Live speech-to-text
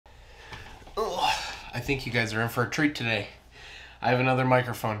I think you guys are in for a treat today. I have another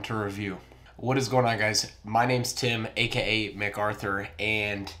microphone to review. What is going on, guys? My name's Tim, aka MacArthur,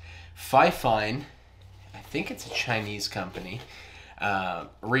 and Fifine, I think it's a Chinese company,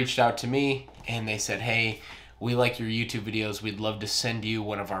 reached out to me and they said, hey, we like your YouTube videos. We'd love to send you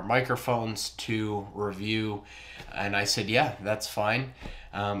one of our microphones to review. And I said, yeah, that's fine.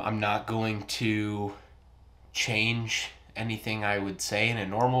 I'm not going to change anything I would say in a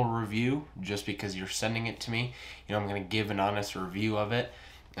normal review just because you're sending it to me. You know, I'm going to give an honest review of it.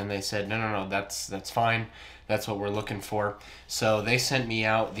 And they said, no, that's fine. That's what we're looking for. So they sent me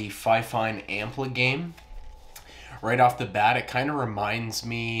out the Fifine Ampligame. Right off the bat, it kind of reminds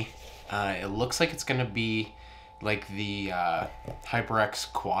me, it looks like it's going to be like the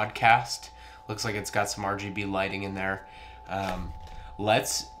HyperX Quadcast. Looks like it's got some RGB lighting in there.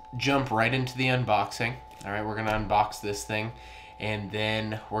 Let's jump right into the unboxing. All right, we're going to unbox this thing, and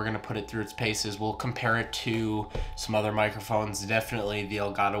then we're going to put it through its paces. We'll compare it to some other microphones. Definitely the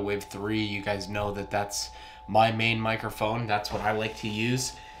Elgato Wave 3. You guys know that that's my main microphone. That's what I like to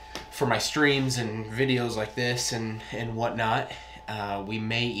use for my streams and videos like this and whatnot. We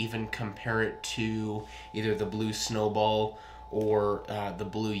may even compare it to either the Blue Snowball or the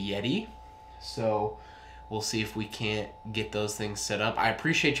Blue Yeti. So we'll see if we can't get those things set up. I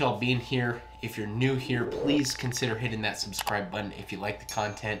appreciate y'all being here. If you're new here, please consider hitting that subscribe button if you like the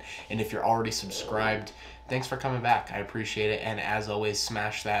content. And if you're already subscribed, thanks for coming back. I appreciate it. And as always,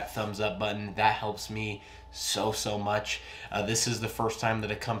 smash that thumbs up button. That helps me so much. This is the first time that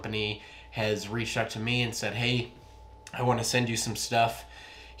a company has reached out to me and said, hey, I want to send you some stuff.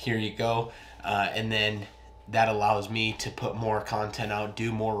 Here you go. And then that allows me to put more content out,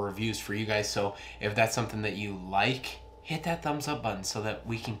 do more reviews for you guys. So if that's something that you like, hit that thumbs up button so that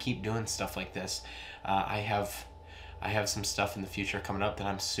we can keep doing stuff like this. I have some stuff in the future coming up that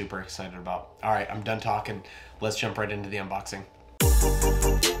I'm super excited about. All right, I'm done talking. Let's jump right into the unboxing.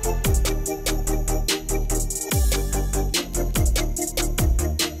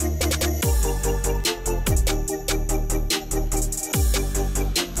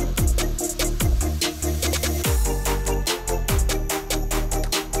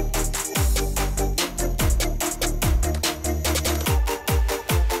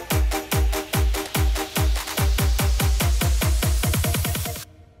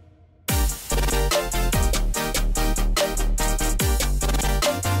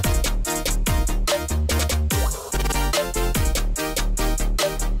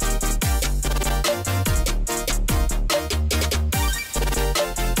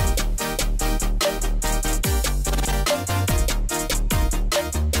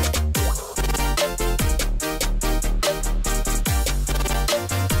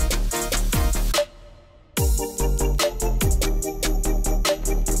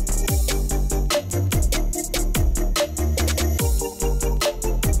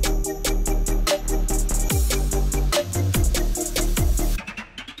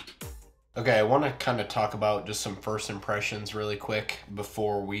 Okay, I want to kind of talk about just some first impressions really quick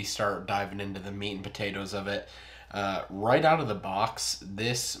before we start diving into the meat and potatoes of it. Right out of the box,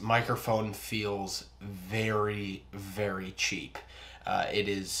 this microphone feels very cheap. It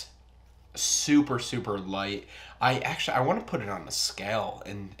is super light. I want to put it on a scale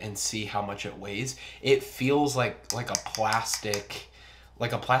and see how much it weighs. It feels like a plastic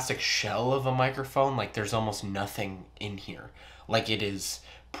shell of a microphone. Like there's almost nothing in here. Like it is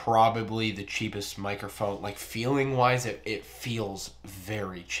probably the cheapest microphone. Like feeling wise, it feels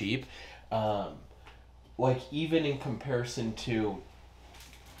very cheap. Like even in comparison to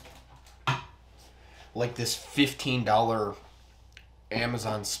like this $15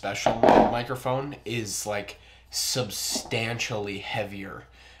 Amazon special microphone is like substantially heavier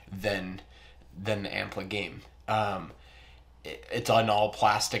than the Ampligame. It's an all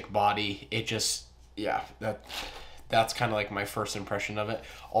plastic body. It just, yeah, that's kind of like my first impression of it.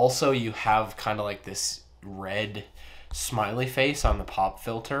 Also, you have kind of like this red smiley face on the pop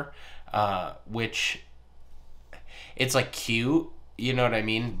filter, which it's like cute, you know what I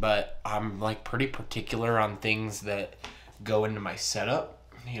mean? But I'm like pretty particular on things that go into my setup.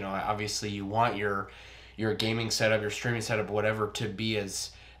 You know, obviously you want your gaming setup, your streaming setup, whatever, to be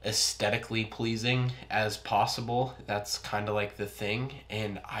as aesthetically pleasing as possible. That's kind of like the thing.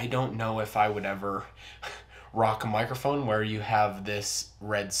 And I don't know if I would ever rock a microphone where you have this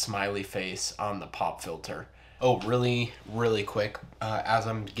red smiley face on the pop filter. Oh, really quick, as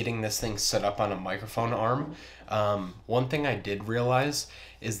I'm getting this thing set up on a microphone arm, one thing I did realize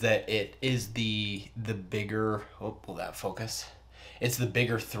is that it is the bigger, oh, will that focus? It's the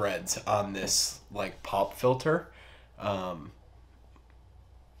bigger threads on this like pop filter.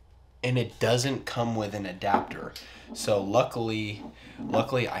 and it doesn't come with an adapter. So luckily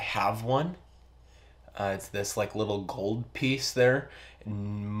I have one. It's this like little gold piece there.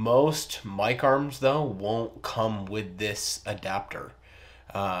 Most mic arms though won't come with this adapter.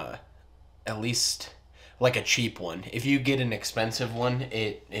 Uh, at least like a cheap one. If you get an expensive one,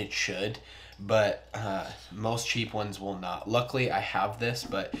 it should, but most cheap ones will not. Luckily, I have this,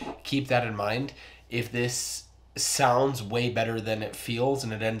 but keep that in mind. If this sounds way better than it feels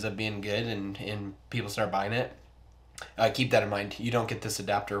and it ends up being good and people start buying it, keep that in mind. You don't get this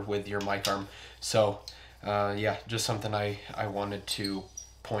adapter with your mic arm. So, yeah, just something I wanted to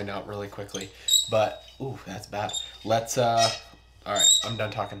point out really quickly. But, ooh, that's bad. All right, I'm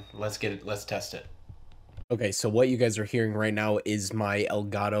done talking. Let's get it. Let's test it. Okay, so what you guys are hearing right now is my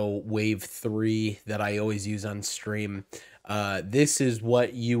Elgato Wave 3 that I always use on stream. This is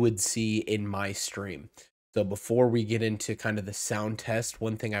what you would see in my stream. So before we get into kind of the sound test,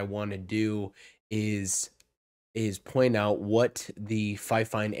 one thing I want to do is point out what the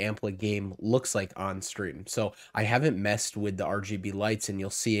Fifine Ampligame looks like on stream. So I haven't messed with the RGB lights, and you'll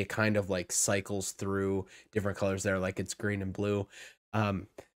see it kind of like cycles through different colors there, like it's green and blue.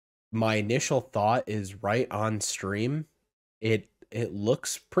 My initial thought is right on stream, it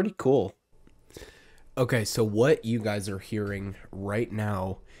looks pretty cool. Okay, so what you guys are hearing right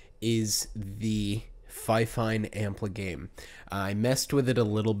now is the Fifine Ampligame. I messed with it a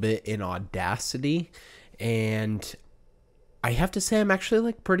little bit in Audacity, and I have to say I'm actually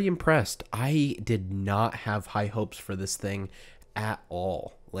like pretty impressed. I did not have high hopes for this thing at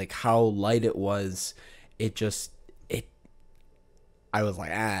all. Like how light it was, it just it I was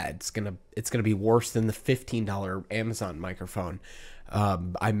like, it's gonna be worse than the $15 Amazon microphone.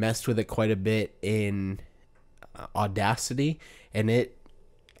 I messed with it quite a bit in Audacity, and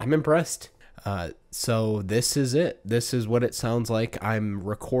I'm impressed. So this is it. This is what it sounds like. I'm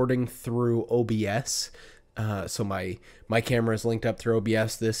recording through OBS. So my camera is linked up through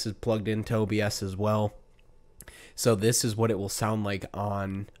OBS. This is plugged into OBS as well. So this is what it will sound like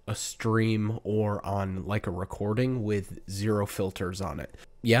on a stream or on like a recording with zero filters on it.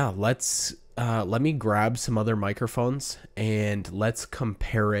 Yeah, let me grab some other microphones and let's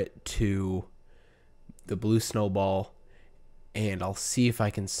compare it to the Blue Snowball, and I'll see if I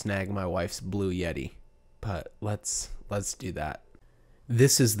can snag my wife's Blue Yeti. But let's do that.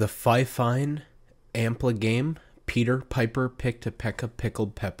 This is the Fifine Ampligame Peter Piper Pick-to-Pekka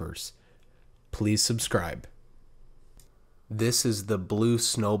Pickled Peppers. Please subscribe. This is the Blue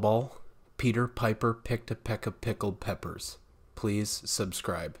Snowball Peter Piper Pick-to-Pekka Pickled Peppers. Please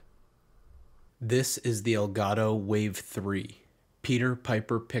subscribe. This is the Elgato Wave 3 Peter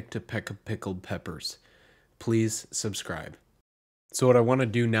Piper Pick-to-Pekka Pickled Peppers. Please subscribe. So what I want to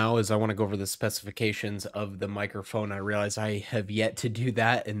do now is I want to go over the specifications of the microphone. I realize I have yet to do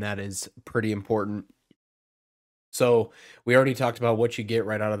that, and that is pretty important. So we already talked about what you get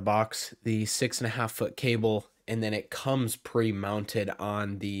right out of the box, the 6.5-foot cable, and then it comes pre-mounted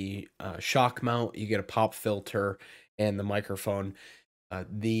on the shock mount. You get a pop filter and the microphone.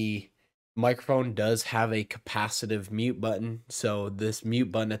 The microphone does have a capacitive mute button, so this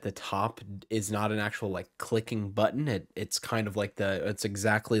mute button at the top is not an actual like clicking button. It's kind of like it's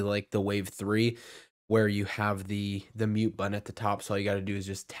exactly like the Wave 3 where you have the mute button at the top, so all you got to do is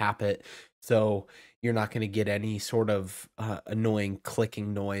just tap it. So you're not going to get any sort of annoying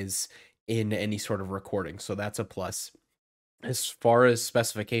clicking noise in any sort of recording. So that's a plus. As far as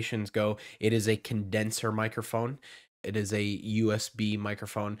specifications go, it is a condenser microphone. It is a USB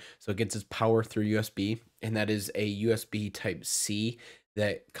microphone, so it gets its power through USB, and that is a USB type C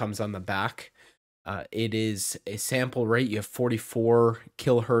that comes on the back. It is a sample rate. You have 44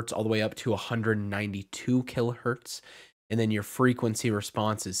 kilohertz all the way up to 192 kilohertz, and then your frequency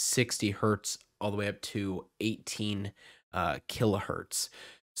response is 60 hertz all the way up to 18 kilohertz.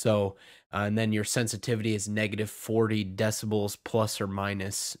 So, and then your sensitivity is negative 40 decibels plus or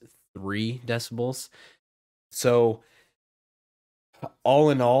minus 3 decibels. So, all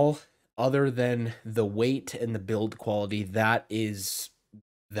in all, other than the weight and the build quality, that's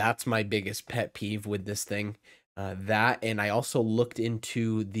my biggest pet peeve with this thing. That, and I also looked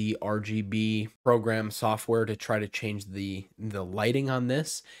into the RGB program software to try to change the lighting on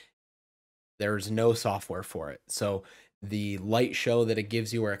this. There's no software for it. So the light show that it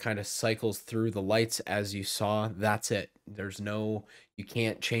gives you where it kind of cycles through the lights as you saw, that's it. You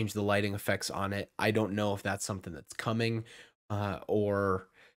can't change the lighting effects on it. I don't know if that's something that's coming or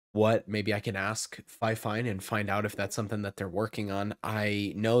what. Maybe I can ask Fifine and find out if that's something that they're working on.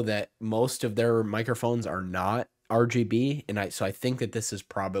 I know that most of their microphones are not RGB, and so I think that this is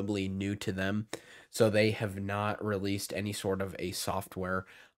probably new to them. So they have not released any sort of a software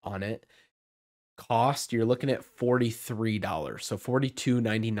on it. Cost, you're looking at $43. So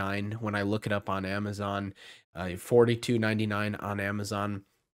 $42.99 when I look it up on Amazon, $42.99 on Amazon.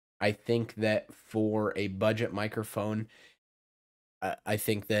 I think that for a budget microphone, I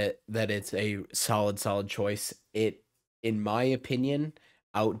think that it's a solid choice. It, in my opinion,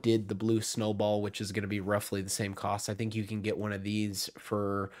 outdid the Blue Snowball, which is going to be roughly the same cost. I think you can get one of these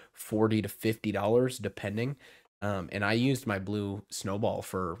for $40 to $50 depending. And I used my Blue Snowball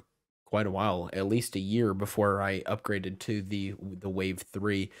for quite a while, at least a year before I upgraded to the Wave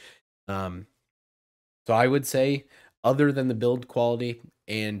 3. Um, so I would say, other than the build quality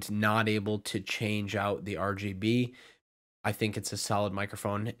and not able to change out the RGB, I think it's a solid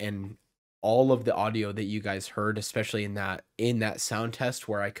microphone. And all of the audio that you guys heard, especially in that sound test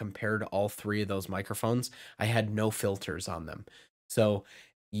where I compared all three of those microphones, I had no filters on them. So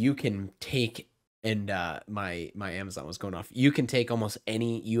you can take, and my Amazon was going off. You can take almost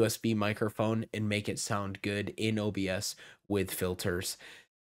any USB microphone and make it sound good in OBS with filters.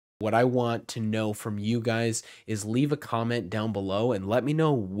 What I want to know from you guys is leave a comment down below and let me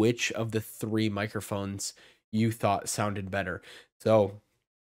know which of the three microphones you thought sounded better. So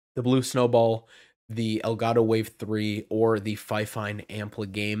the Blue Snowball, the Elgato Wave 3, or the Fifine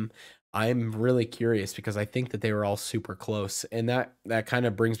Ampligame. I'm really curious because I think that they were all super close. And that kind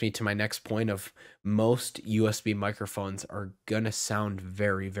of brings me to my next point of most USB microphones are going to sound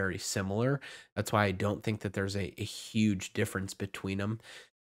very, very similar. That's why I don't think that there's a huge difference between them.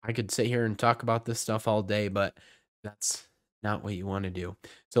 I could sit here and talk about this stuff all day, but that's not what you want to do.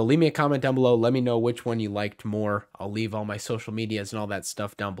 So leave me a comment down below. Let me know which one you liked more. I'll leave all my social medias and all that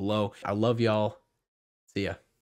stuff down below. I love y'all. See ya.